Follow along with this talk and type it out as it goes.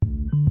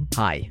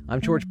Hi,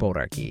 I'm George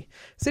Bodarky.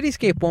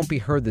 Cityscape won't be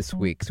heard this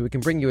week, so we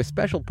can bring you a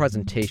special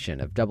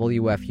presentation of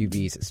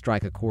WFUV's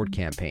Strike a Chord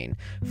campaign,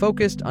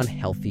 focused on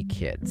healthy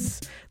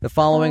kids. The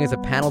following is a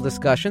panel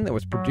discussion that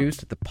was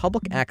produced at the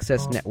public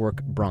access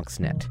network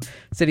BronxNet.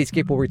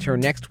 Cityscape will return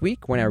next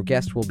week when our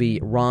guest will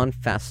be Ron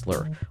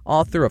Fassler,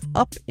 author of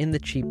Up in the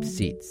Cheap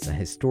Seats, a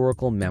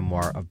historical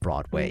memoir of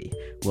Broadway.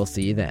 We'll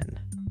see you then.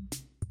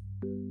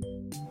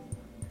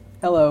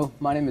 Hello,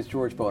 my name is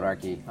George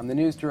Bodarky. I'm the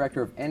news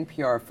director of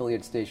NPR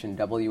affiliate station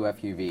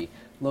WFUV,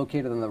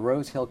 located on the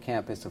Rose Hill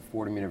campus of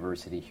Fordham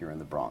University here in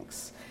the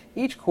Bronx.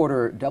 Each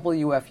quarter,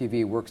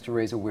 WFUV works to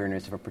raise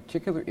awareness of a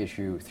particular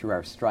issue through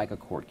our Strike a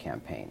Chord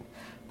campaign.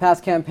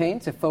 Past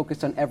campaigns have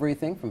focused on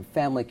everything from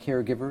family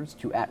caregivers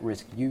to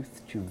at-risk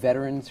youth to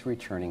veterans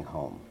returning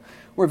home.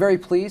 We're very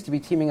pleased to be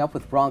teaming up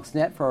with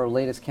BronxNet for our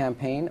latest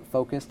campaign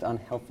focused on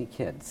healthy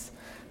kids.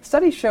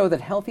 Studies show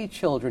that healthy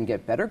children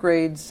get better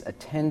grades,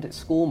 attend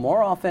school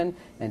more often,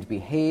 and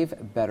behave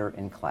better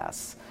in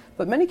class.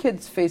 But many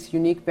kids face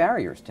unique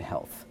barriers to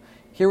health.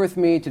 Here with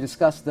me to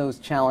discuss those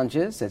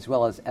challenges, as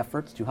well as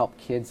efforts to help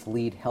kids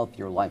lead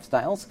healthier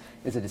lifestyles,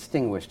 is a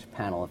distinguished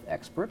panel of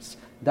experts.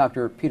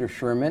 Dr. Peter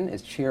Sherman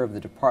is chair of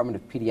the Department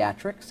of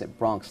Pediatrics at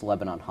Bronx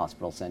Lebanon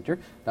Hospital Center.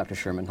 Dr.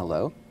 Sherman,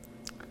 hello.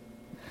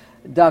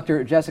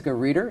 Dr. Jessica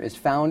Reeder is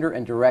founder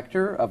and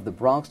director of the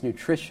Bronx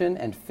Nutrition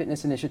and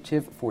Fitness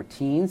Initiative for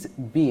Teens,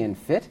 Be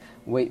Fit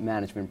weight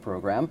management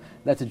program.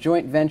 That's a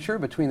joint venture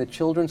between the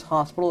Children's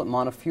Hospital at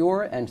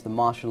Montefiore and the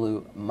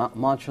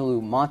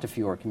Montchalou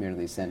Montefiore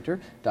Community Center.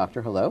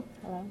 Doctor, hello.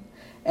 Hello.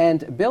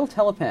 And Bill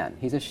Telepan,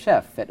 he's a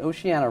chef at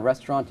Oceana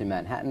Restaurant in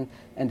Manhattan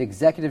and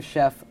executive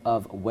chef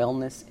of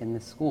Wellness in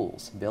the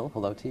Schools. Bill,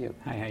 hello to you.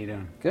 Hi, how you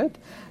doing? Good.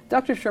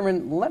 Dr.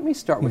 Sherman, let me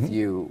start with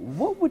you.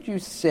 What would you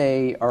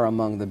say are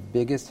among the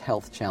biggest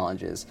health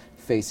challenges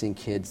facing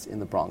kids in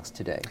the Bronx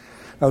today?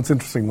 Now, it's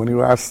interesting. When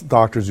you ask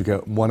doctors, you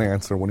get one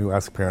answer. When you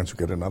ask parents, you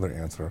get another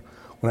answer.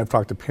 When I've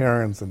talked to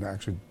parents and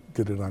actually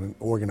did it on an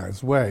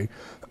organized way,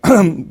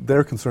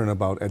 they're concerned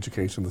about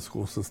education, the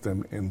school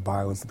system, and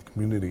violence in the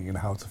community and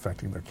how it's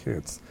affecting their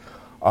kids.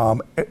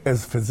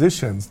 As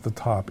physicians, the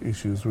top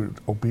issues,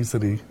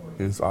 obesity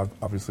is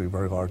obviously a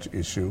very large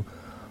issue.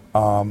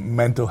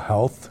 Mental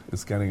health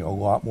is getting a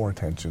lot more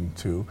attention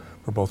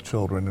for both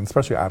children and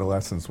especially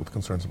adolescents with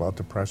concerns about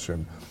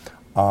depression.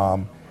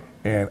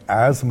 And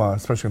asthma,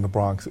 especially in the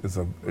Bronx, is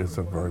a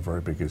very,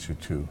 very big issue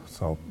too.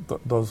 So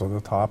those are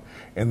the top.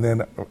 And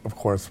then, of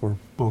course, we're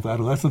both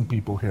adolescent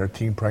people here.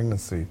 Teen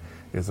pregnancy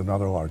is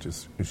another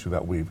largest issue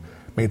that we've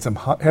made some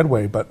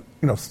headway, but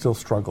still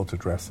struggle to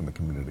address in the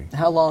community.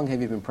 How long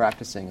have you been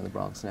practicing in the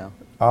Bronx now?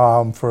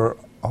 For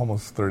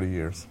almost 30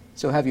 years.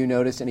 So have you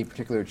noticed any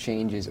particular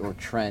changes or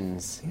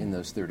trends in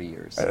those 30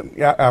 years?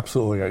 Yeah,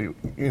 absolutely.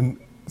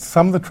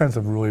 Some of the trends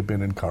have really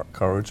been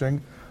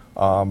encouraging.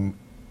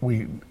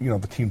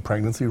 The teen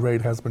pregnancy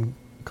rate has been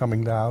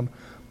coming down.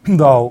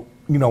 Though,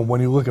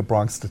 when you look at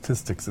Bronx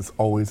statistics, it's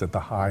always at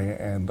the high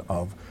end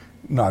of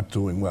not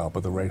doing well,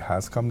 but the rate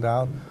has come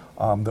down.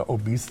 The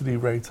obesity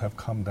rates have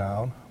come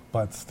down,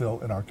 but still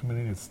in our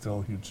community, it's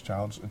still a huge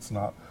challenge. It's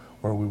not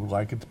where we would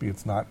like it to be.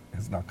 Has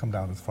not come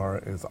down as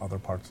far as other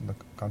parts of the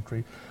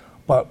country.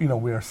 But,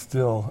 we are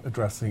still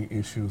addressing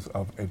issues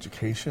of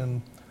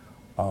education,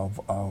 of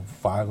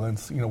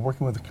violence,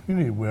 working with the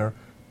community where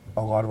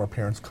a lot of our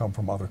parents come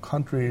from other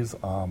countries.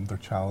 They're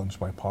challenged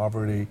by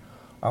poverty.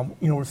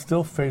 We're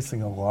still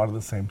facing a lot of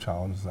the same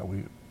challenges that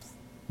we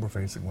were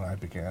facing when I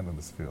began in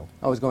this field.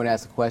 I was going to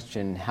ask the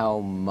question, how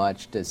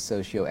much does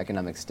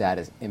socioeconomic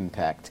status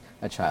impact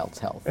a child's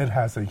health? It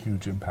has a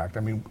huge impact.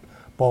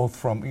 Both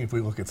from, if we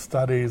look at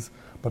studies,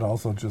 but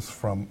also just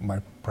from my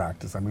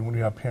practice. When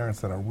you have parents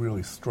that are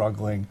really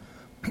struggling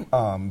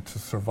to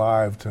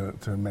survive,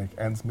 to make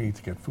ends meet,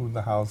 to get food in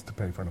the house, to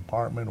pay for an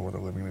apartment, or they're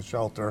living in a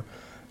shelter,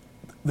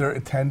 their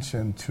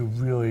attention to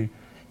really,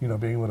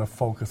 being able to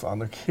focus on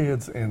their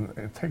kids, and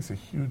it takes a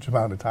huge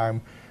amount of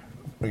time,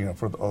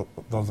 for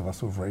those of us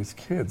who have raised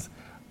kids,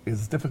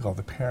 is difficult.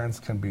 The parents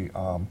can be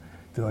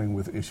dealing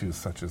with issues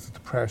such as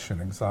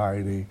depression,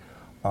 anxiety,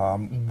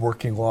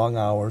 working long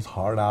hours,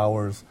 hard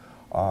hours.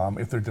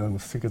 If they're dealing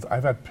with sick kids,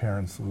 I've had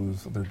parents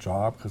lose their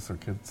job because their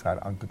kids had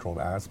uncontrolled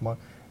asthma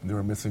and they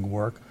were missing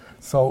work.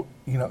 So,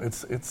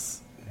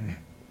 it's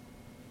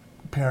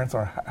parents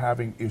are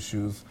having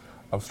issues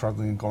of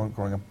struggling and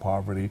growing up in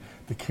poverty.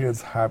 The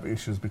kids have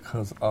issues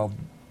because of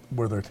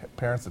where their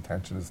parents'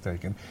 attention is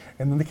taken.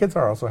 And then the kids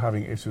are also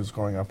having issues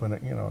growing up in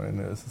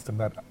a system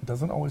that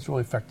doesn't always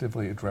really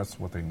effectively address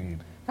what they need.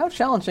 How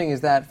challenging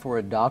is that for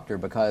a doctor?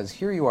 Because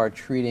here you are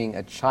treating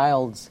a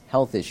child's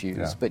health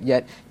issues, but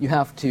yet you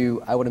have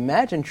to, I would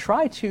imagine,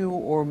 try to,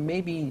 or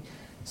maybe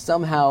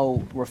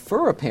somehow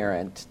refer a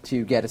parent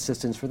to get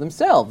assistance for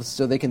themselves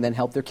so they can then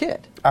help their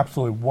kid.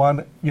 Absolutely.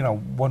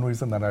 One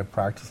reason that I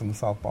practice in the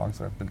South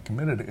Bronx, I've been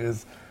committed,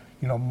 is,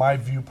 my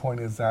viewpoint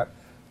is that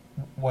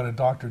what a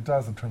doctor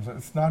does in terms of,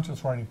 it's not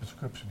just writing a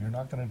prescription. You're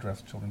not going to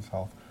address children's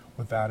health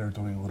with that or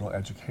doing a little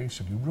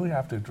education. You really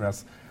have to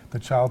address the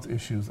child's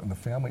issues and the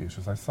family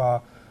issues. I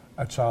saw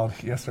a child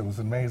yesterday. It was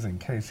an amazing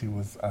case. He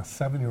was a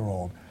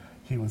 7-year-old.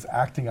 He was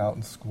acting out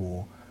in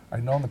school.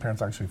 I've known the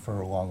parents actually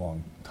for a long,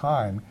 long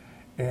time,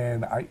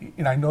 and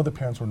I know the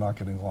parents were not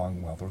getting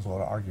along well. There was a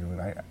lot of arguing.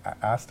 I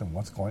asked him,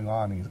 what's going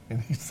on?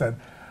 And he said,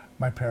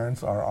 my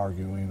parents are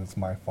arguing, it's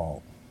my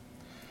fault.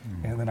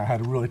 And then I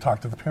had to really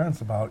talk to the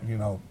parents about,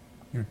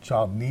 your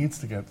child needs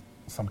to get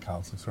some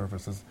counseling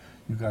services.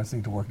 You guys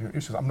need to work on your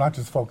issues. I'm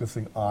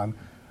focusing on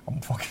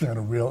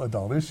a real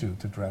adult issue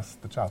to address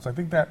the child. So I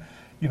think that,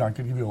 I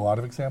could give you a lot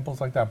of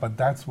examples like that, but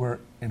that's where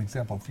an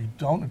example, if you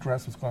don't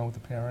address what's going on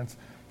with the parents,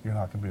 you're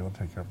not going to be able to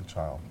take care of the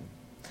child.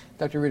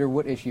 Dr. Reeder,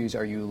 what issues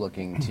are you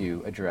looking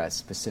to address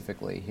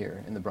specifically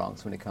here in the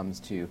Bronx when it comes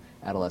to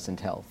adolescent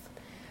health?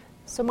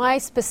 So my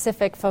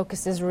specific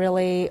focus is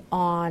really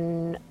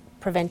on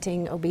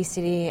preventing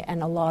obesity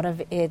and a lot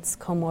of its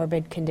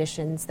comorbid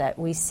conditions that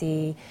we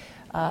see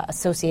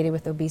associated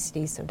with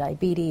obesity, so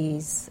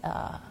diabetes,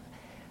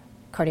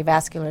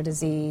 cardiovascular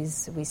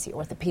disease, we see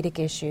orthopedic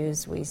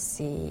issues, we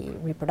see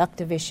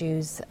reproductive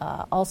issues,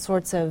 all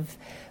sorts of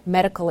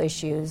medical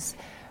issues.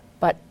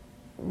 But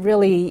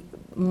really,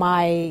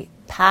 my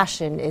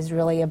passion is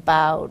really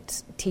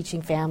about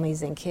teaching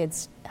families and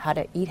kids how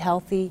to eat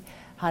healthy,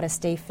 how to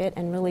stay fit,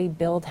 and really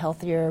build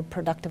healthier,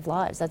 productive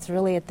lives. That's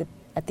really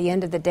at the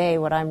end of the day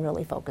what I'm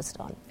really focused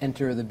on.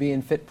 Enter the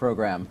Being Fit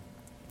program.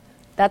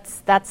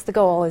 That's the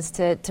goal, is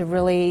to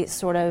really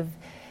sort of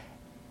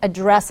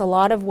address a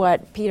lot of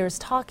what Peter's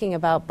talking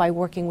about by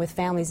working with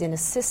families in a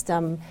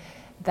system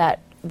that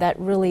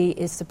really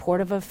is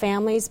supportive of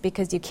families,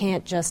 because you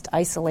can't just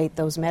isolate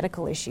those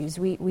medical issues.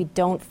 We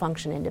don't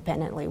function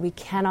independently. We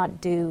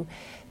cannot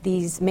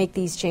make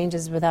these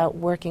changes without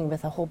working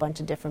with a whole bunch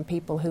of different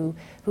people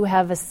who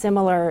have a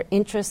similar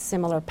interest,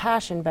 similar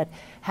passion, but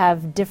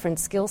have different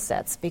skill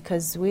sets,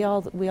 because we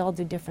all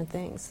do different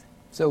things.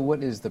 So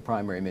what is the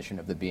primary mission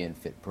of the Being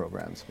Fit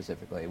program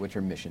specifically? What's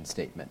your mission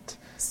statement?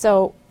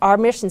 So our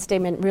mission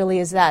statement really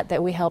is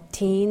that we help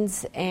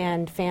teens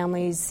and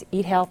families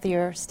eat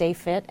healthier, stay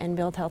fit, and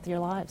build healthier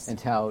lives. And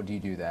how do you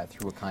do that?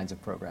 Through what kinds of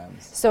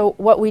programs? So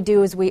what we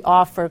do is we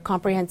offer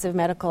comprehensive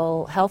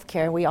medical health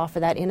care. We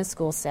offer that in a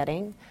school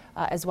setting,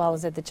 as well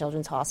as at the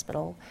Children's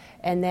Hospital.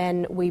 And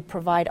then we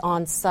provide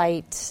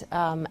on-site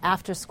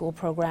after-school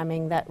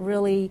programming that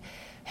really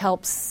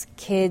helps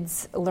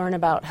kids learn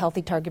about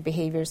healthy target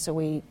behaviors. So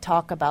we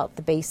talk about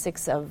the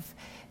basics of,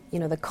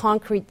 the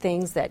concrete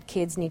things that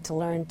kids need to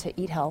learn to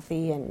eat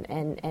healthy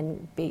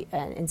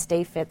and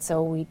stay fit.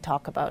 So we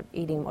talk about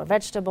eating more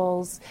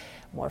vegetables,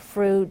 more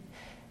fruit,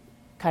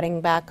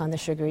 cutting back on the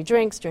sugary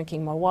drinks,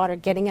 drinking more water,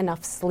 getting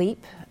enough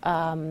sleep,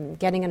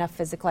 getting enough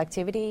physical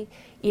activity,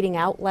 eating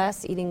out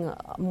less, eating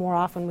more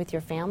often with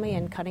your family,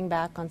 and cutting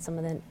back on some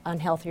of the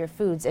unhealthier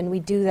foods. And we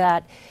do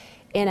that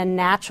in a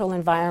natural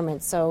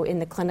environment. So in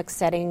the clinic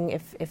setting,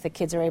 if the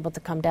kids are able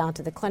to come down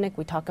to the clinic,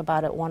 we talk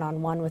about it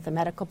one-on-one with a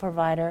medical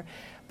provider.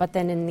 But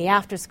then in the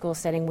after-school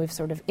setting, we've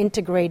sort of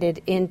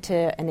integrated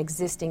into an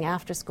existing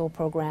after-school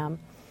program,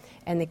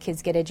 and the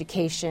kids get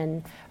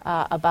education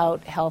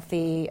about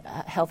healthy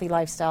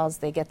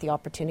lifestyles. They get the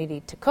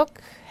opportunity to cook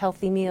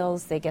healthy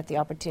meals. They get the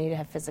opportunity to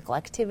have physical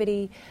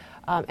activity.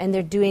 And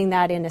they're doing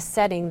that in a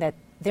setting that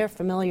they're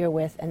familiar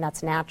with, and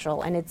that's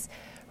natural. And it's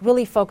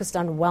really focused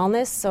on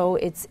wellness, so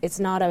it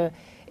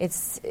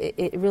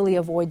really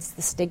avoids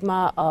the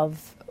stigma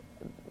of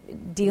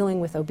dealing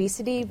with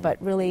obesity, but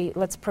really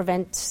let's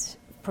prevent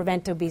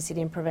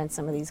obesity and prevent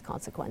some of these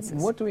consequences.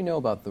 What do we know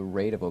about the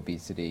rate of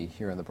obesity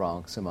here in the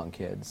Bronx among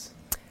kids?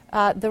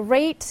 The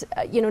rate,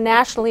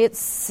 nationally it's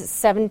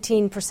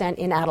 17%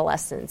 in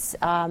adolescents.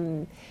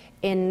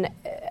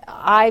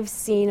 I've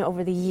seen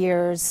over the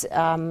years,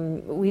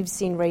 we've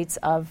seen rates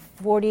of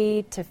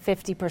 40 to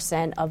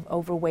 50% of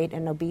overweight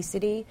and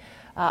obesity.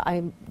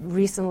 I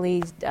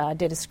recently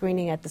did a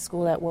screening at the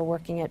school that we're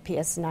working at,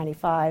 PS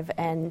 95,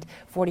 and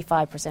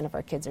 45% of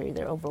our kids are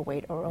either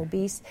overweight or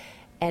obese.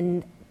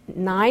 And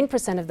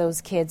 9% of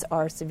those kids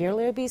are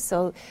severely obese.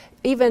 So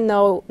even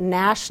though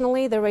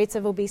nationally the rates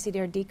of obesity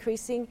are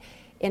decreasing,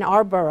 in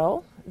our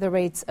borough, the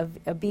rates of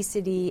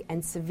obesity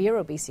and severe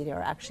obesity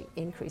are actually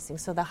increasing.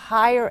 So the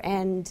higher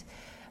end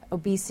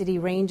obesity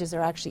ranges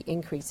are actually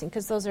increasing,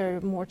 because those are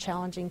more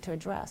challenging to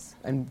address.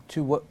 And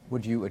to what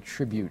would you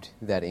attribute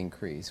that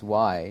increase?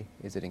 Why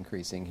is it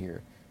increasing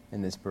here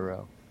in this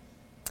borough?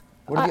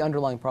 What are the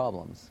underlying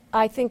problems?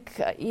 I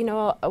think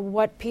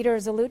what Peter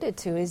has alluded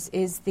to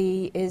is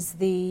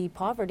the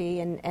poverty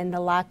and the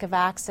lack of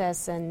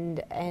access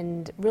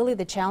and really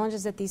the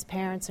challenges that these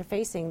parents are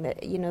facing.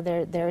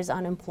 That there is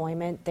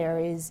unemployment, there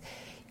is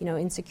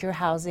insecure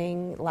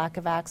housing, lack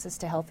of access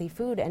to healthy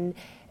food,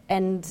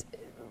 and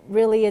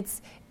really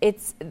it's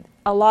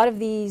a lot of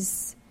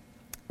these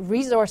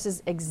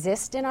resources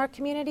exist in our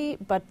community,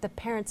 but the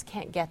parents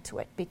can't get to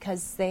it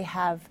because they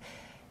have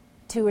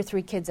 2 or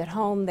 3 kids at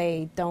home.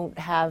 They don't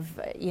have,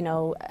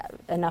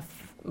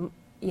 enough,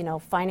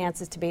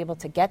 finances to be able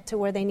to get to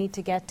where they need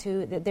to get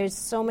to. There's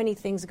so many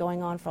things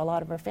going on for a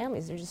lot of our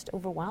families. They're just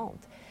overwhelmed.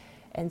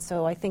 And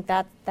so I think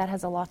that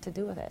has a lot to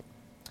do with it.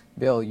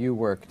 Bill, you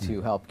work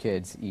to help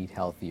kids eat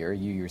healthier.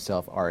 You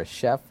yourself are a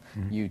chef.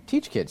 You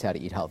teach kids how to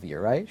eat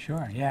healthier, right?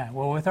 Sure, yeah.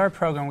 Well, with our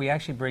program, we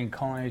actually bring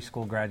culinary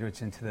school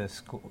graduates into the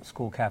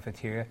school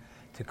cafeteria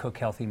to cook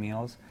healthy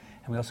meals.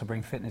 And we also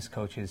bring fitness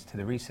coaches to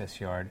the recess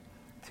yard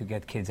to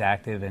get kids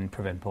active and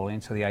prevent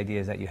bullying. So the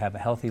idea is that you have a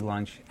healthy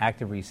lunch,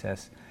 active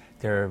recess.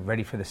 They're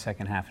ready for the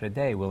second half of the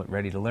day,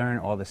 ready to learn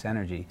all this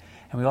energy.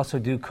 And we also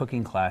do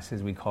cooking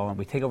classes, we call them.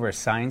 We take over a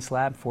science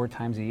lab 4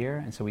 times a year.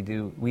 And so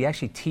we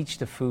actually teach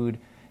the food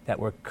that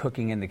we're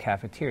cooking in the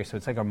cafeteria. So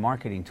it's like a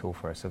marketing tool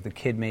for us. So if the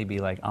kid may be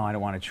like, oh, I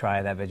don't want to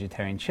try that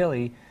vegetarian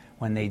chili,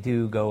 when they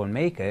do go and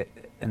make it,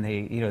 and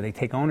they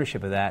take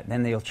ownership of that,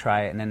 then they'll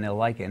try it and then they'll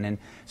like it. And then,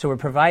 so we're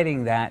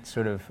providing that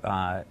sort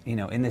of,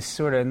 in this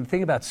sort of, and the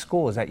thing about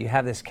school is that you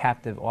have this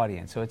captive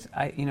audience. So it's,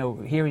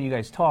 hearing you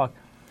guys talk,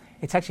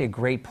 it's actually a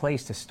great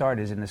place to start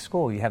is in the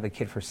school. You have the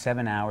kid for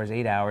 7 hours,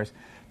 8 hours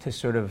to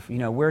sort of,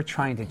 we're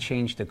trying to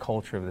change the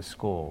culture of the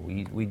school.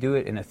 We do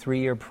it in a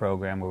 3-year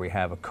program where we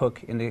have a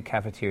cook in the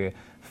cafeteria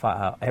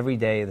every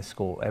day of the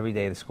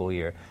school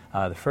year.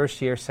 The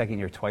first year, second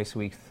year, twice a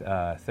week,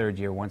 third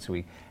year, once a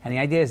week. And the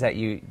idea is that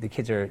the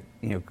kids are,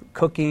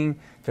 cooking,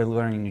 they're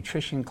learning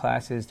nutrition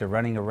classes, they're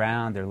running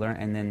around, they're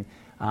learning, and then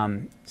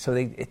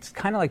it's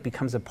kind of like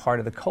becomes a part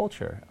of the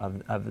culture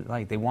of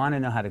like they want to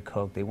know how to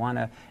cook, they want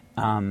to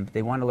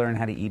learn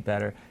how to eat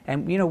better,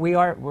 and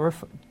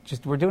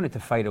we're doing it to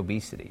fight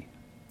obesity.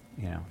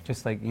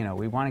 Just like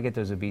we want to get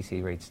those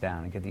obesity rates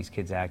down and get these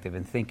kids active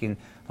and thinking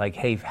like,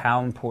 hey,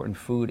 how important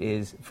food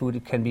is.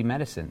 Food can be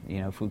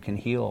medicine. Food can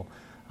heal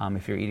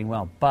if you're eating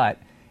well. But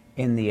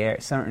in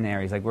certain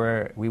areas, like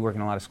we work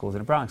in a lot of schools in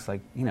the Bronx,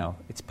 like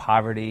it's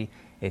poverty,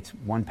 it's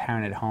one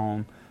parent at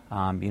home.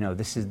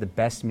 This is the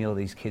best meal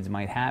these kids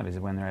might have is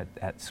when they're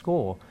at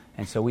school.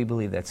 And so we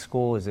believe that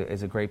school is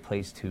a great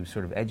place to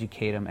sort of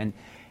educate them. And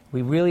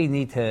we really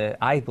need to,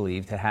 I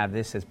believe, to have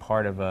this as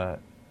part of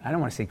I don't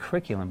want to say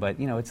curriculum, but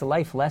it's a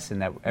life lesson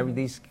that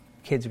these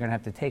kids are going to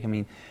have to take. I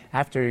mean,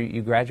 after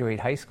you graduate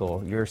high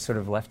school, you're sort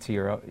of left to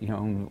your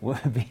own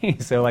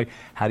being. So like,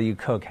 how do you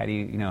cook? How do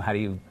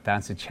you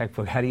balance a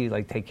checkbook? How do you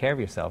take care of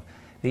yourself?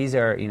 These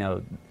are,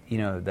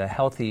 the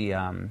healthy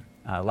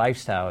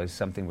lifestyle is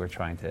something we're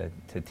trying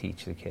to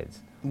teach the kids.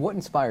 What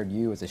inspired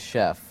you as a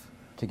chef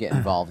to get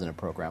involved in a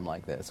program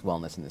like this,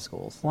 Wellness in the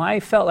Schools? Well, I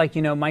felt like,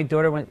 my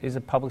daughter is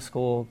a public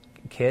school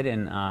kid,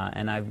 and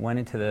I went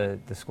into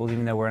the schools,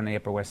 even though we're on the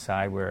Upper West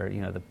Side where,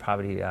 the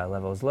poverty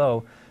level is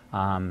low,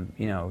 and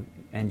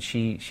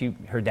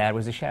her dad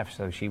was a chef,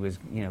 so she was,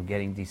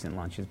 getting decent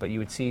lunches. But you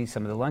would see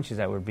some of the lunches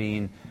that were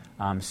being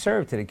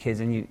served to the kids,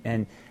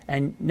 and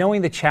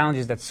knowing the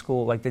challenges that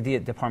school, like the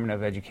Department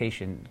of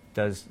Education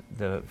does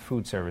the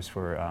food service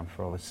for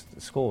all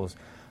the schools,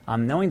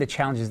 knowing the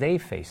challenges they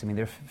face. I mean,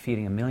 they're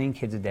feeding 1 million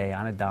kids a day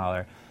on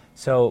 $1.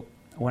 So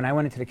when I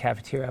went into the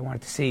cafeteria, I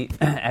wanted to see,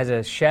 as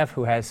a chef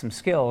who has some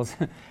skills,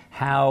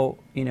 how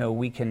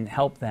we can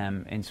help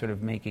them in sort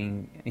of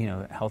making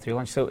healthier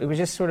lunch. So it was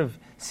just sort of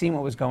seeing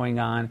what was going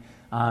on,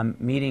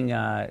 meeting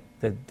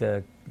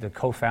the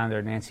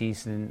co-founder Nancy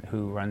Easton,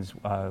 who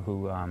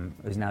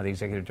is now the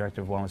executive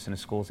director of Wellness in the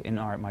Schools in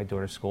my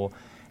daughter's school,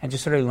 and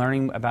just sort of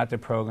learning about the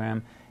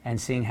program and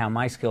seeing how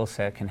my skill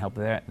set can help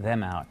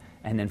them out.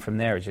 And then from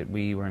there,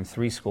 we were in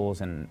 3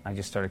 schools, and I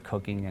just started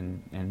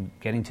cooking and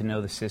getting to know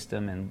the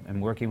system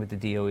and working with the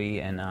DOE,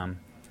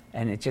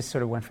 and it just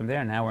sort of went from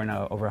there. Now we're in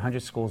over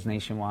 100 schools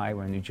nationwide.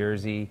 We're in New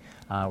Jersey.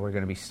 We're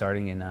going to be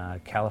starting in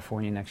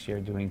California next year,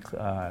 doing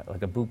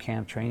like a boot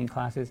camp training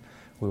classes.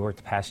 We worked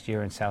the past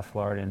year in South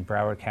Florida, in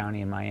Broward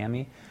County, and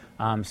Miami.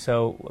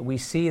 So we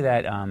see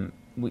that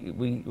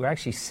we're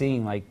actually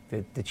seeing like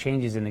the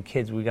changes in the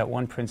kids. We got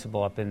one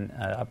principal up in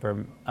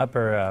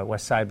Upper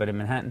West Side, but in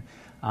Manhattan.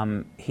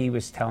 He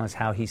was telling us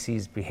how he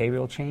sees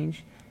behavioral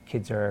change.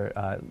 Kids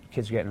are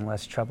getting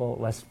less trouble,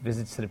 less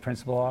visits to the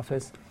principal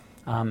office.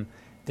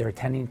 They're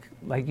attending,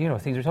 things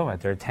we're talking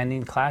about. They're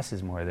attending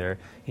classes more. They're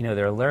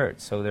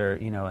alert. So they're,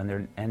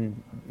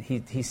 and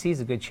he sees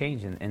a good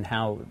change in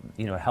how,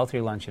 a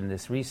healthier lunch in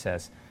this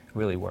recess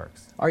really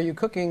works. Are you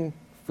cooking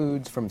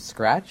foods from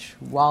scratch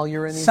while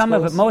you're in these Some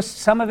schools?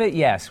 Some of it,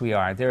 yes, we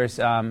are. There's,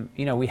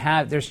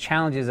 there's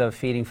challenges of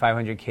feeding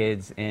 500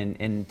 kids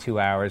in 2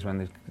 hours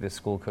when the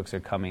school cooks are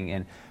coming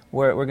in.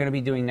 We're going to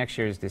be doing next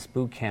year is this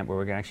boot camp where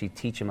we're going to actually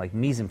teach them like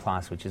mise en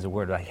place, which is a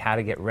word like how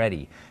to get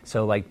ready.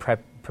 So like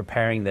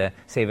preparing the,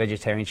 say,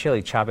 vegetarian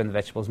chili, chopping the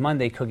vegetables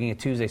Monday, cooking it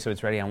Tuesday so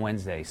it's ready on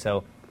Wednesday.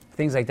 So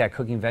things like that,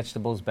 cooking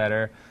vegetables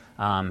better,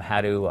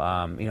 how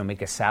to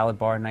make a salad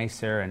bar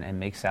nicer and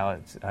make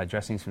salad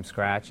dressings from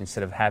scratch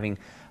instead of having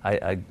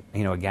a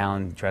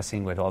gallon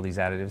dressing with all these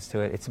additives to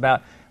it. It's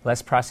about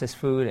less processed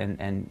food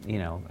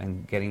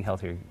and getting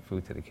healthier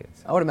food to the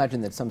kids. I would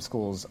imagine that some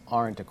schools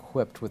aren't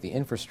equipped with the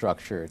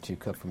infrastructure to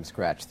cook from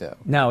scratch, though.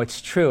 No,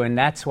 it's true, and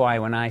that's why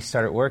when I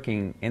started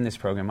working in this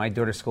program, my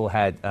daughter's school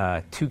had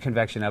 2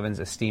 convection ovens,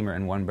 a steamer,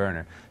 and 1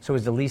 burner. So it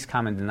was the least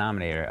common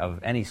denominator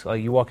of any school.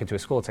 You walk into a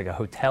school, it's like a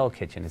hotel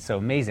kitchen. It's so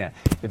amazing.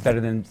 It's better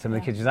than some of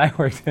the kitchens I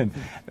worked in.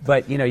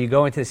 But, you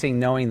go into this thing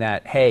knowing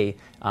that, hey,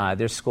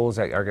 there's schools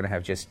that are going to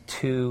have just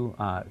 2 two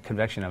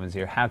convection ovens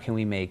here. How can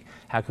we make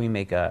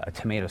a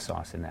tomato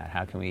sauce in that?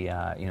 How can we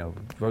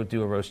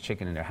do a roast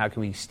chicken in there? How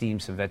can we steam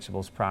some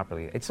vegetables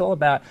properly? It's all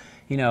about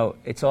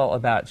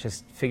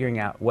just figuring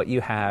out what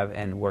you have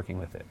and working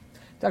with it.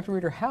 Dr.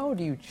 Reeder, how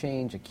do you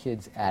change a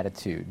kid's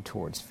attitude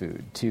towards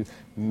food to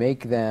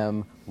make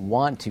them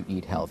want to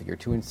eat healthier,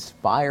 to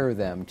inspire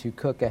them to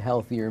cook a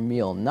healthier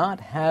meal, not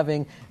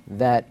having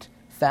that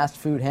fast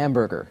food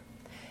hamburger?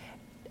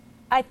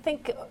 I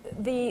think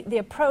the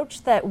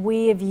approach that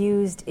we have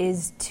used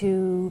is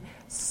to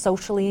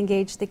socially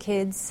engage the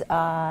kids.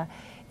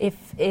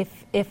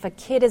 If a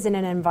kid is in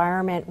an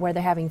environment where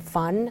they're having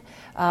fun,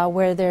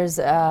 where there's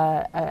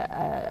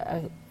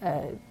a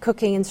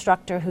cooking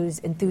instructor who's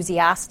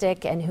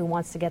enthusiastic and who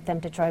wants to get them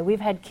to try.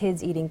 We've had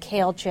kids eating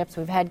kale chips.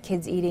 We've had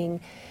kids eating,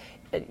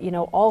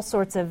 all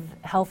sorts of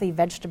healthy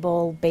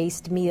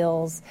vegetable-based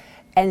meals,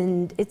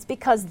 and it's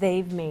because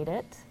they've made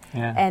it.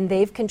 Yeah. And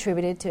they've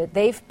contributed to it.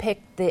 They've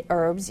picked the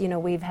herbs.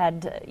 We've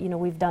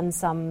done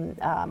some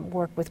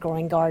work with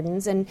growing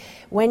gardens. And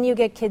when you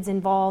get kids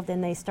involved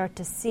and they start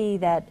to see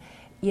that,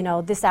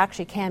 this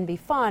actually can be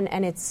fun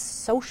and it's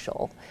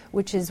social,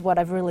 which is what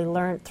I've really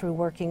learned through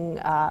working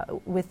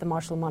with the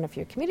Marshall and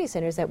Montefiore Community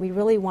Centers, that we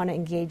really want to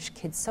engage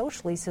kids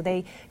socially so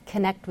they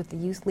connect with the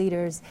youth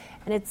leaders.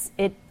 And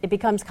it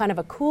becomes kind of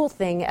a cool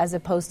thing as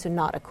opposed to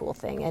not a cool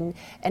thing.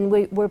 And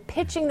we're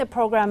pitching the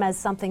program as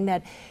something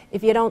that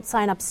if you don't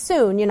sign up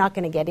soon, you're not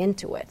going to get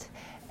into it.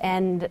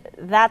 And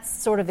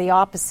that's sort of the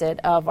opposite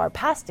of our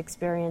past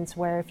experience,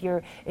 where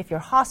if you're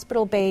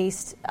hospital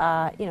based,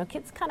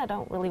 kids kind of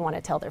don't really want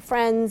to tell their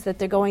friends that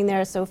they're going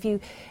there. So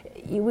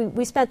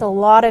we spent a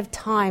lot of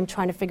time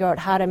trying to figure out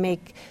how to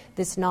make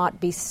this not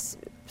be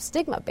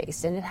stigma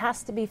based, and it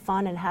has to be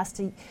fun and has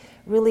to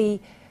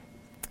really.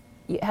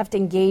 You have to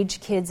engage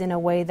kids in a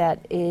way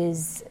that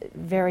is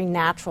very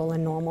natural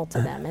and normal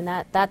to them.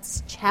 And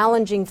that's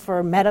challenging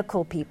for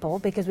medical people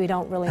because we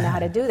don't really know how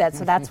to do that.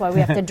 So that's why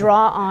we have to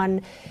draw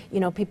on,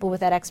 people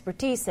with that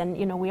expertise. And,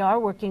 we are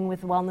working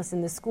with Wellness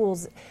in the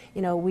Schools.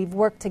 We've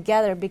worked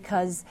together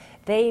because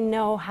they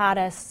know how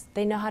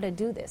to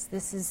do this.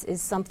 This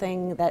is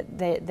something that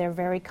they're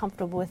very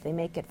comfortable with. They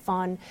make it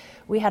fun.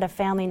 We had a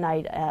family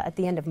night at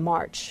the end of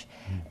March.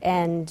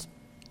 And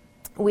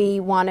we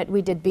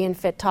did Being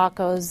Fit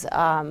tacos.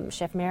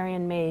 Chef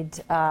Marion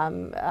made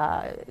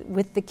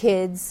with the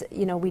kids.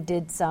 We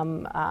did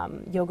some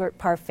yogurt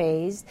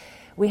parfaits.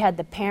 We had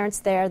the parents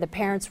there. The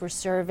parents were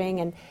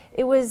serving, and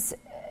it was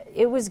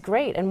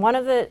great. And one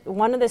of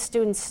the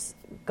students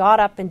got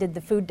up and did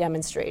the food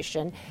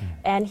demonstration,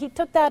 and he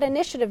took that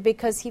initiative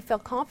because he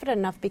felt confident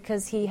enough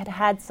because he had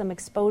had some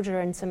exposure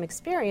and some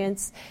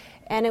experience.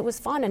 And it was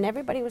fun, and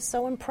everybody was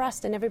so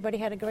impressed, and everybody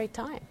had a great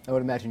time. I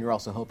would imagine you're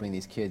also hoping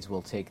these kids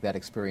will take that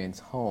experience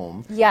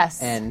home.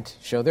 Yes. And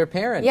show their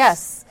parents.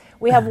 Yes.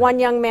 We have one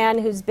young man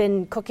who's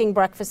been cooking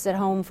breakfast at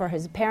home for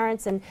his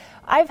parents, and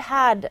I've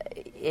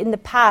had, in the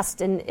past,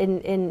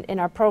 in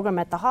our program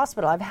at the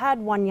hospital, I've had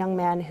one young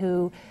man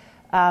who,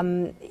 he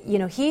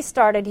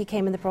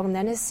came in the program,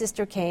 then his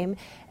sister came,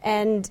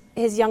 and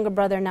his younger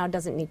brother now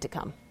doesn't need to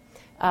come.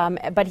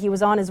 But he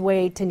was on his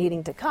way to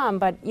needing to come.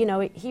 But,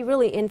 he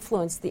really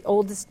influenced, the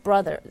oldest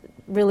brother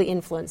really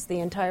influenced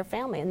the entire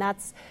family. And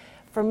that's,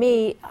 for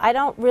me,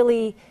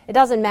 it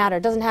doesn't matter.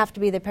 It doesn't have to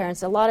be the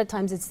parents. A lot of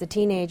times it's the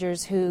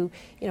teenagers who,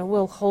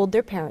 will hold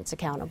their parents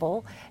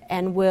accountable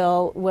and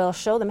will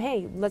show them,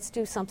 hey, let's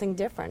do something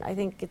different. I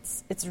think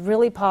it's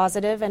really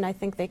positive, and I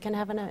think they can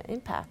have an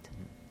impact.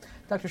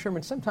 Dr.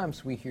 Sherman,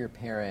 sometimes we hear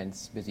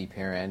busy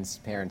parents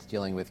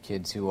dealing with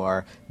kids who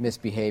are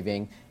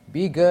misbehaving,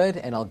 be good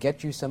and I'll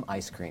get you some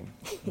ice cream.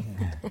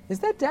 Is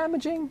that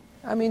damaging?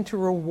 I mean, to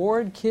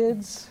reward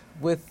kids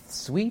with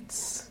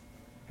sweets?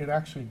 It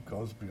actually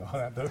goes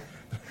beyond that. The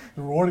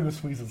rewarding with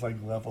sweets is like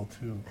level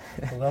 2.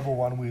 The level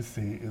 1 we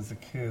see is the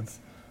kids,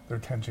 their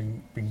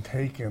attention being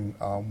taken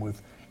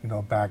with,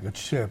 a bag of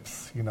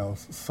chips,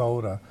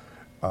 soda,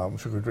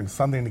 sugar drinks,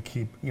 something to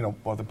keep,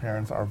 while the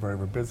parents are very,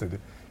 very busy, to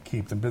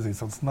keep them busy.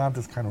 So it's not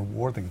this kind of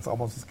reward thing. It's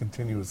almost this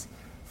continuous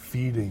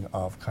feeding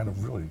of kind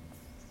of really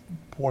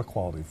poor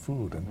quality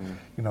food. And,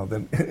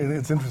 then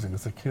it's interesting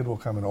because the kid will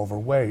come in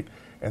overweight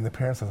and the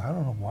parent says, I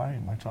don't know why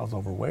my child's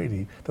overweight.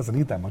 He doesn't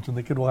eat that much. And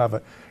the kid will have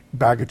a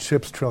bag of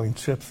chips, trillion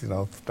chips,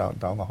 down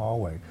the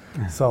hallway.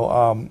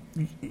 So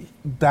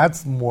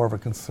that's more of a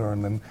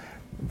concern than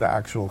the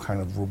actual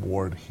kind of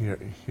reward here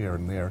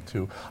and there,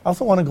 too. I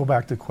also want to go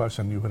back to a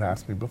question you had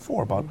asked me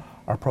before about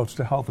our approach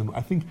to health. And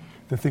I think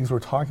the things we're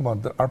talking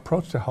about, our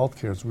approach to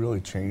healthcare is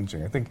really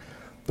changing. I think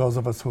those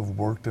of us who have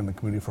worked in the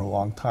community for a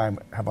long time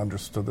have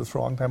understood this for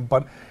a long time,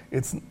 but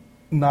it's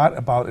not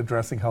about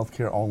addressing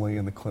healthcare only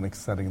in the clinic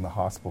setting in the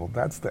hospital.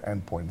 That's the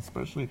end point,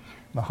 especially in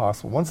the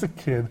hospital. Once a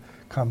kid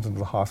comes into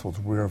the hospital, it's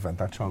a rare event,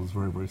 that child is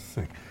very, very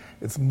sick.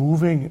 It's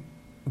moving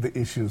the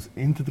issues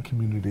into the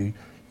community,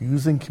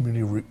 using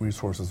community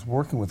resources,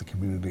 working with the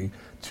community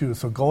too.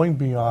 So going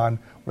beyond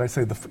what I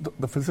say,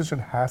 the physician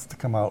has to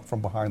come out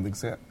from behind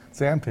the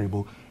exam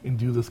table and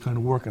do this kind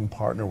of work and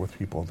partner with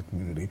people in the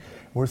community.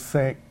 We're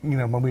saying,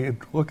 when we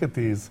look at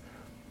these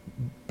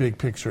big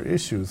picture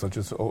issues such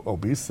as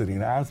obesity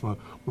and asthma,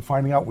 we're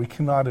finding out we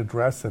cannot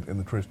address it in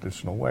the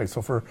traditional way.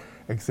 So for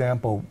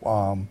example,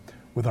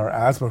 with our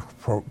asthma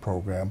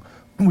program,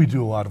 we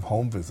do a lot of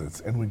home visits,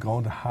 and we go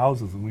into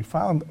houses, and we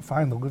find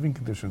the living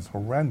conditions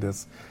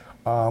horrendous,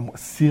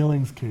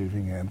 ceilings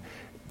caving in,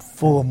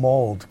 full of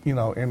mold,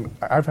 and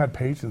I've had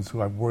patients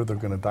who I've worried they're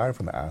going to die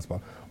from the asthma.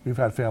 We've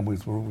had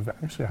families where we've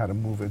actually had to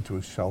move into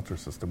a shelter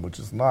system, which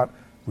is not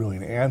really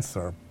an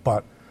answer,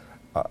 but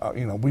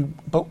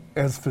but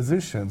as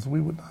physicians,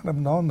 we would not have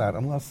known that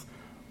unless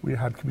we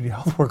had community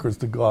health workers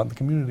to go out in the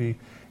community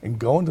and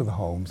go into the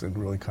homes and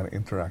really kind of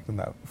interact in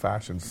that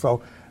fashion.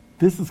 So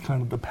this is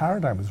kind of, the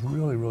paradigm is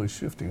really, really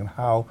shifting in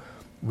how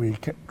we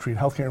treat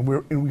healthcare,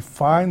 and we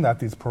find that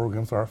these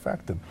programs are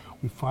effective.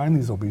 We find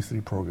these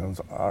obesity programs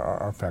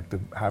are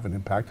effective, have an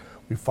impact.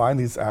 We find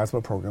these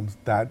asthma programs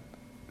that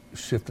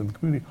shift in the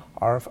community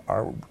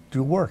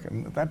do work,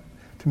 and that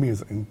to me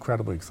is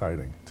incredibly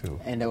exciting too.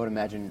 And I would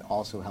imagine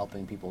also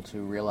helping people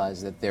to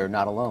realize that they're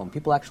not alone.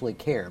 People actually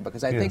care,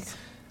 because I think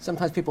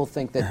sometimes people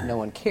think that no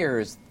one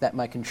cares. That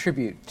might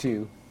contribute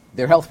to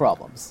their health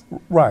problems.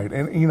 Right,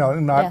 and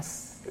not.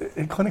 Yes.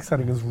 A clinic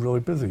setting is really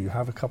busy. You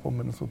have a couple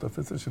minutes with a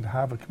physician,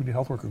 have a community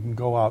health worker who can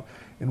go out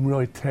and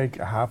really take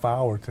a half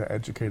hour to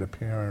educate a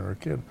parent or a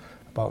kid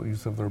about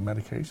use of their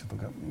medication.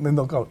 Then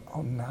they'll go,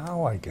 oh,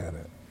 now I get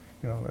it.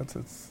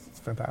 It's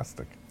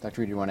fantastic.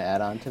 Dr. Reed, do you want to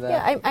add on to that?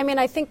 Yeah,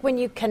 I think when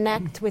you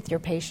connect with your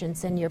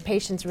patients and your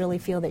patients really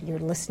feel that you're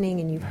listening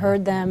and you've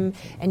heard them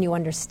and you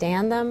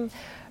understand them,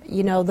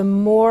 the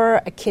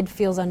more a kid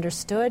feels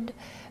understood,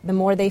 the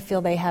more they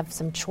feel they have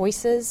some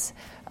choices,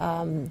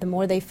 the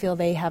more they feel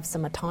they have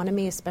some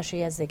autonomy,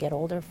 especially as they get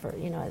older,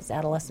 as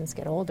adolescents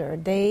get older,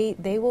 they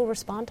will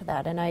respond to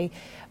that. And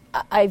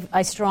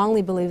I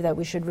strongly believe that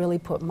we should really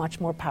put much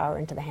more power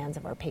into the hands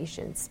of our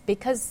patients,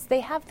 because they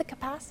have the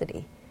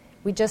capacity.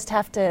 We just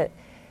have to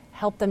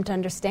help them to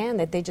understand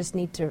that they just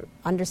need to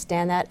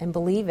understand that and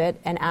believe it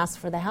and ask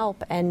for the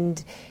help.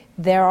 And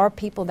there are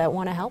people that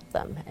want to help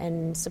them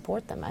and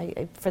support them.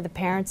 For the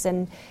parents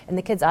and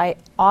the kids, I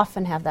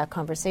often have that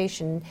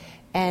conversation,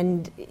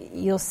 and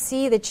you'll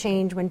see the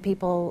change when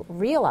people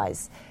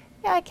realize,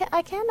 yeah,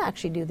 I can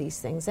actually do these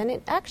things, and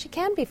it actually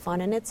can be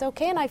fun, and it's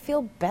okay, and I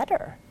feel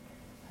better.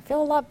 I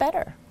feel a lot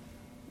better.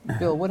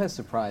 Bill, what has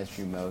surprised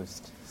you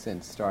most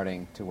since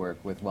starting to work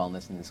with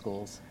wellness in the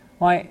schools?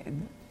 Well,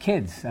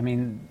 kids. That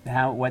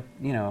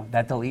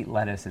they'll eat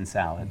lettuce and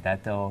salad.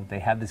 That they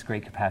have this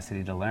great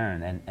capacity to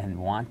learn and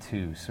want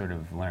to sort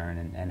of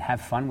learn and have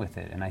fun with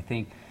it. And I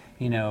think,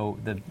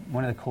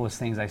 one of the coolest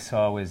things I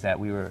saw was that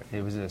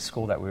it was a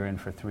school that we were in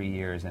for 3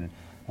 years, and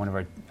one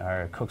of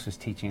our cooks was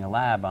teaching a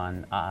lab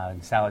on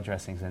salad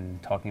dressings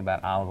and talking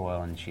about olive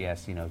oil, and she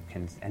asked,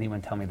 can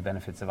anyone tell me the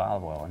benefits of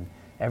olive oil? And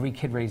every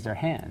kid raised their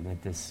hand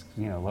at this,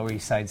 Lower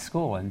East Side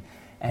school,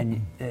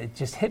 and it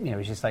just hit me. It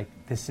was just like,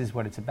 this is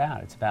what it's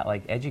about. It's about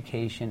like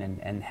education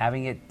and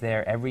having it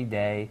there every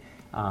day,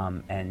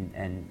 and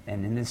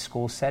in this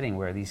school setting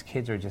where these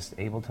kids are just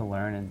able to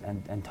learn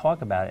and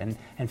talk about it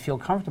and feel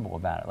comfortable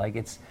about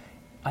it.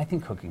 I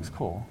think cooking's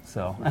cool.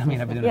 So I've been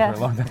doing it for a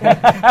long time.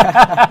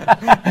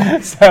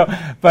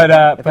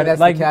 But that's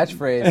like the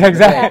catchphrase.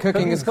 Exactly,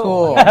 cooking is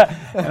cool.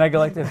 And I go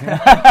like this.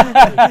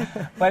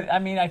 But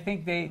I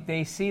think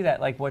they see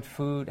that, like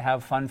how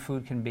fun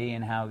food can be,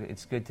 and how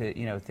it's good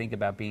to think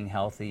about being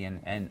healthy,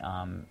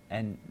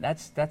 and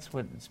that's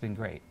what's been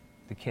great.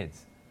 The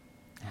kids.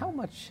 How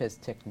much has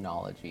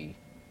technology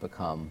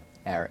become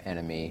our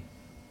enemy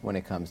when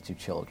it comes to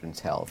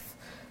children's health?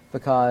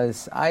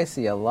 Because I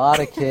see a lot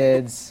of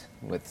kids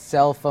with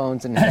cell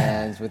phones in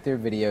hands, with their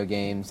video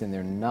games, and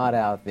they're not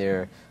out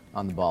there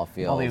on the ball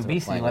field. Well, the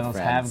obesity levels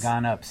have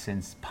gone up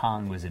since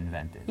Pong was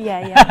invented.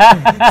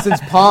 Yeah.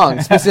 Since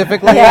Pong,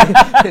 specifically? Yeah.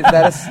 Is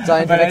that a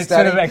scientific but it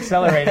study? sort of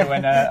accelerated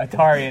when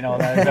Atari and all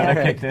that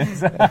other kicked in.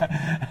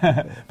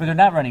 But they're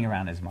not running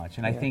around as much.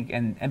 And I think,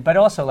 but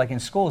also, like in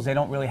schools, they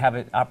don't really have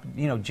it,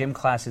 gym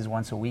classes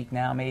once a week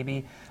now,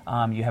 maybe.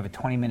 You have a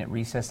 20-minute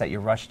recess that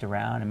you're rushed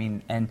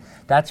around. And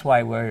that's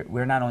why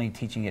we're not only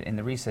teaching it in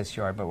the recess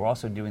yard, but we're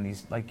also doing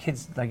these, like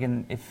kids,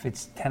 if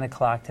it's 10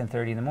 o'clock,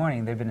 10:30 in the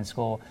morning, they've been in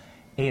school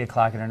 8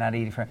 o'clock and they're not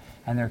eating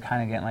and they're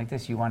kind of getting like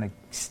this. You want to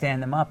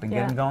stand them up and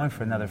get them going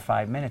for another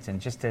 5 minutes, and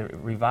just to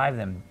revive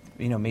them,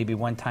 maybe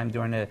one time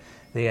during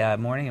the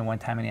morning and one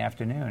time in the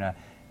afternoon.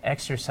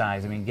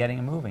 Exercise, getting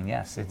them moving,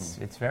 yes,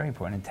 it's very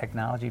important. And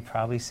technology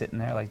probably sitting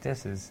there like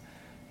this is,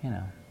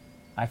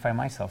 I find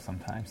myself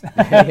sometimes.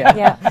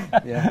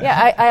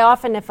 I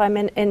often, if I'm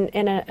in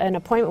an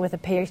appointment with a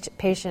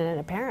patient and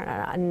a parent,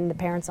 and the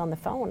parent's on the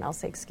phone, I'll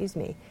say, "Excuse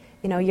me,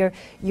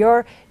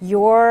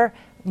 you're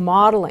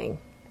modeling."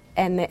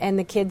 And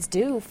the kids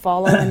do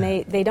follow, and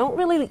they don't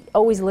really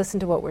always listen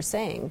to what we're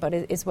saying, but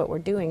it's what we're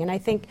doing. And I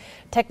think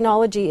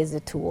technology is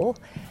a tool,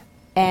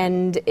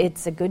 and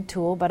it's a good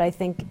tool, but I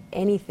think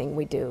anything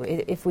we do,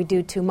 if we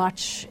do too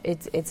much,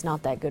 it's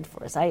not that good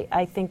for us.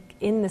 I think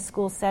in the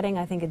school setting,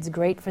 I think it's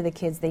great for the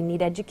kids. They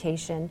need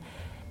education.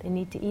 They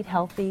need to eat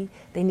healthy.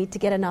 They need to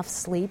get enough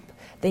sleep.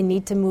 They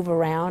need to move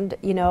around.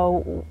 You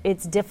know,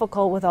 it's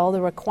difficult with all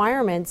the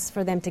requirements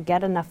for them to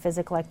get enough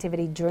physical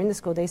activity during the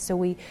school day, so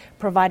we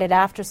provide it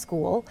after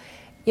school,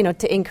 you know,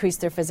 to increase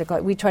their physical.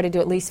 We try to do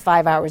at least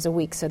 5 hours a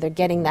week, so they're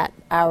getting that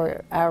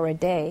hour a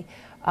day.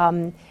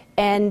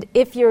 And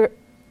if you're,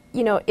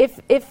 you know, if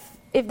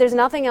there's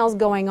nothing else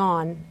going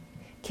on,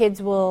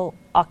 kids will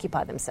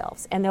occupy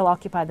themselves, and they'll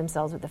occupy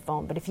themselves with the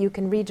phone. But if you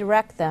can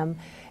redirect them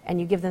and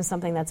you give them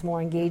something that's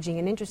more engaging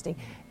and interesting,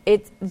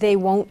 they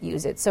won't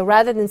use it. So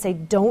rather than say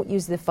don't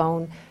use the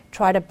phone,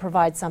 try to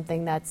provide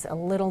something that's a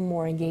little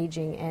more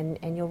engaging,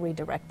 and you'll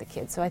redirect the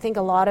kids. So I think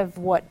a lot of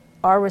what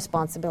our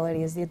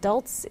responsibility is, the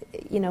adults,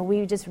 you know,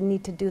 we just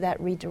need to do that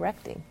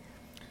redirecting.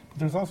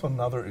 There's also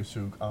another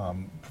issue,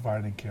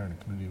 providing care in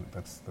a community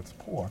that's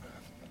poor.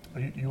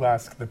 You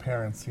ask the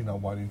parents, you know,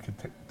 why do you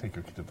take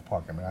your kid to the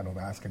park? I mean, I don't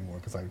ask anymore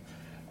because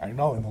I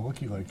know, and they'll look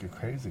at you like you're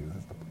crazy.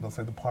 They'll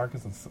say the park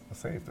isn't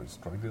safe. There's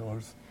drug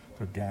dealers,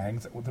 there are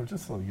gangs. There's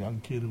just a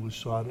young kid who was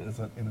shot as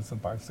an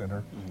innocent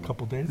bystander a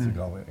couple days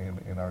ago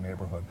in our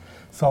neighborhood.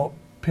 So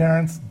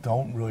parents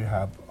don't really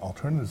have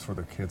alternatives for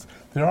their kids.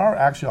 There are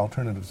actually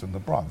alternatives in the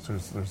Bronx.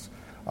 There's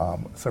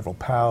several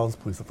PALs,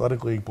 Police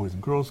Athletic League, Boys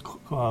and Girls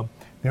Club.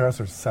 Near us,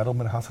 there's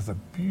Settlement House, has a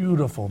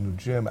beautiful new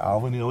gym.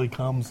 Alvin Ely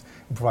comes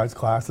and provides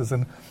classes,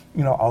 and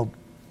you know,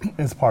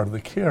 as part of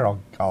the care,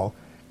 I'll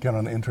get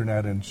on the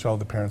internet and show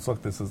the parents,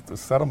 look, this is the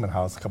Settlement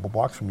House a couple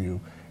blocks from you,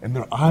 and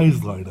their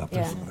eyes light up.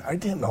 Yeah. I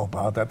didn't know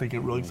about that. They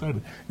get really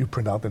excited. You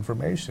print out the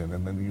information,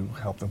 and then you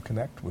help them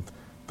connect with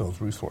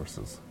those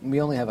resources.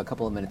 We only have a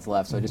couple of minutes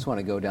left, so I just want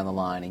to go down the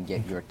line and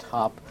get your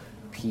top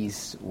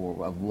piece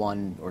or of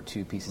one or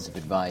two pieces of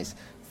advice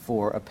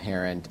for a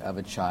parent of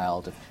a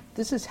child.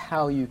 This is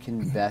how you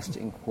can best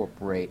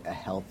incorporate a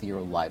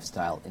healthier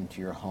lifestyle into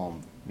your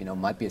home. You know,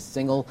 might be a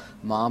single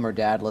mom or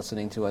dad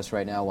listening to us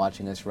right now,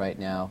 watching us right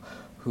now,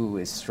 who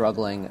is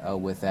struggling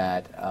with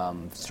that,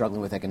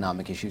 struggling with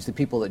economic issues, the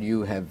people that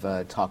you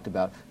have talked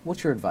about.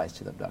 What's your advice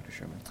to them, Dr.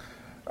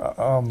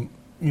 Sherman?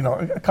 You know,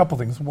 a couple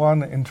things.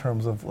 One, in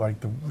terms of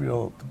like the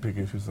big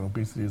issues, and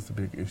obesity is the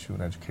big issue,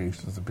 and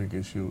education is a big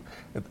issue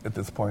at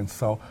this point.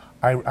 So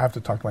I have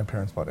to talk to my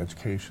parents about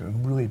education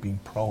and really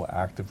being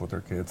proactive with their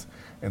kids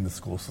in the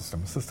school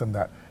system, a system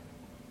that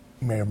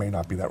may or may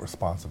not be that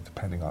responsive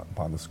depending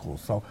upon the school.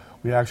 So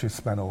we actually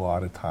spend a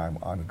lot of time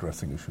on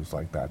addressing issues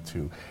like that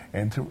too.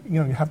 And to, you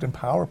know, you have to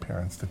empower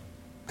parents to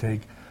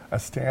take a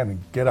stand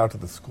and get out to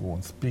the school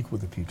and speak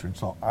with the teacher. And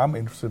so I'm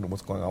interested in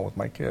what's going on with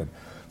my kid.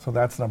 So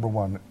that's number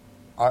one.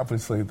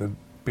 Obviously, the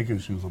big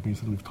issue is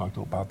obesity. We've talked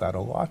about that a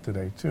lot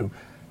today, too.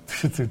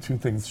 Two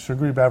things,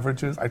 sugary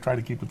beverages. I try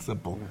to keep it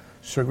simple.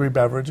 Sugary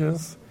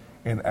beverages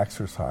and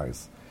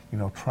exercise. You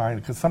know,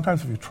 because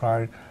sometimes if you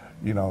try,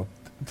 you know,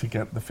 to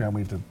get the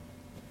family to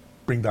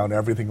bring down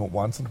everything at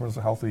once in terms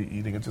of healthy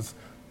eating, it's just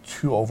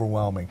too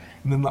overwhelming.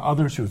 And then the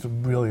other issue is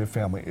really a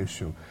family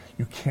issue.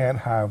 You can't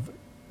have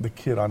the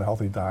kid on a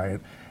healthy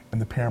diet and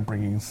the parent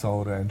bringing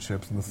soda and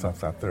chips and the stuff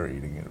that they're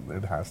eating.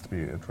 It has to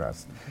be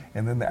addressed.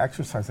 And then the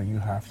exercising, you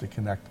have to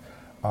connect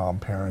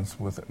parents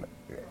with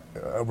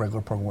a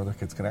regular program where their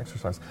kids can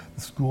exercise.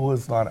 The school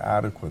is not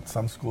adequate.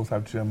 Some schools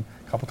have gym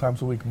a couple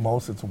times a week.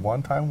 Most, it's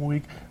one time a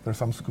week. There are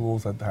some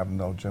schools that have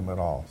no gym at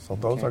all. So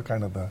those are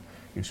kind of the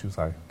issues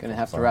Going to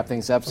have to wrap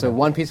things up. So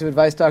one piece of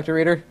advice, Dr.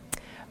 Reeder?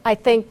 I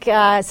think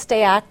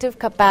stay active,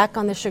 cut back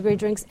on the sugary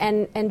drinks,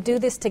 and do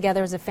this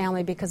together as a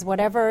family, because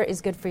whatever is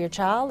good for your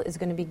child is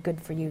going to be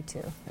good for you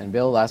too. And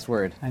Bill, last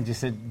word. I just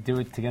said do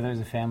it together as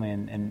a family,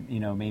 and you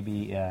know,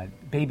 maybe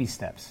baby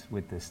steps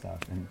with this stuff,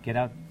 and get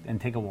out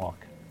and take a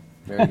walk.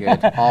 Very good.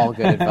 All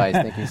good advice.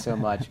 Thank you so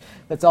much.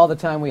 That's all the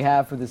time we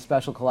have for this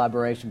special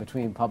collaboration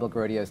between public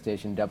radio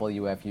station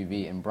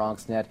WFUV and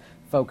BronxNet,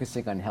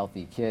 focusing on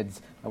healthy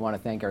kids. I want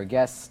to thank our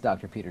guests,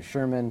 Dr. Peter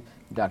Sherman,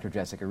 Dr.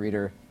 Jessica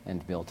Reeder,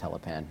 and Bill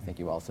Telepan. Thank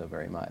you all so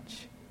very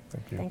much.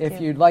 Thank you. Thank If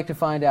you. you'd like to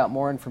find out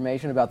more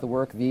information about the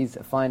work these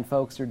fine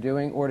folks are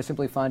doing, or to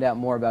simply find out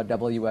more about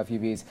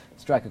WFUV's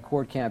Strike a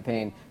Chord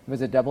campaign,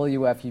 visit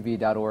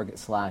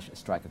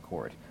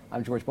wfuv.org/strikeachord.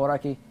 I'm George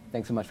Bodarky.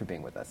 Thanks so much for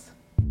being with us.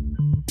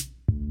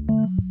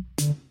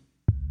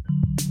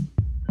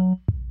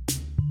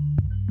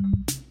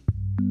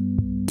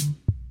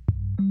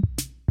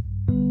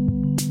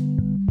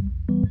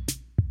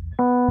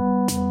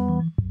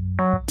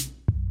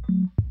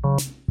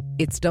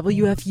 It's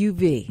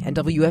WFUV and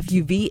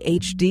WFUV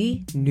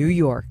HD, New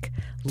York.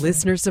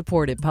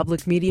 Listener-supported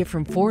public media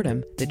from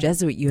Fordham, the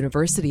Jesuit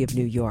University of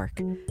New York.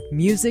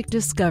 Music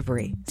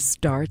discovery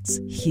starts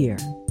here.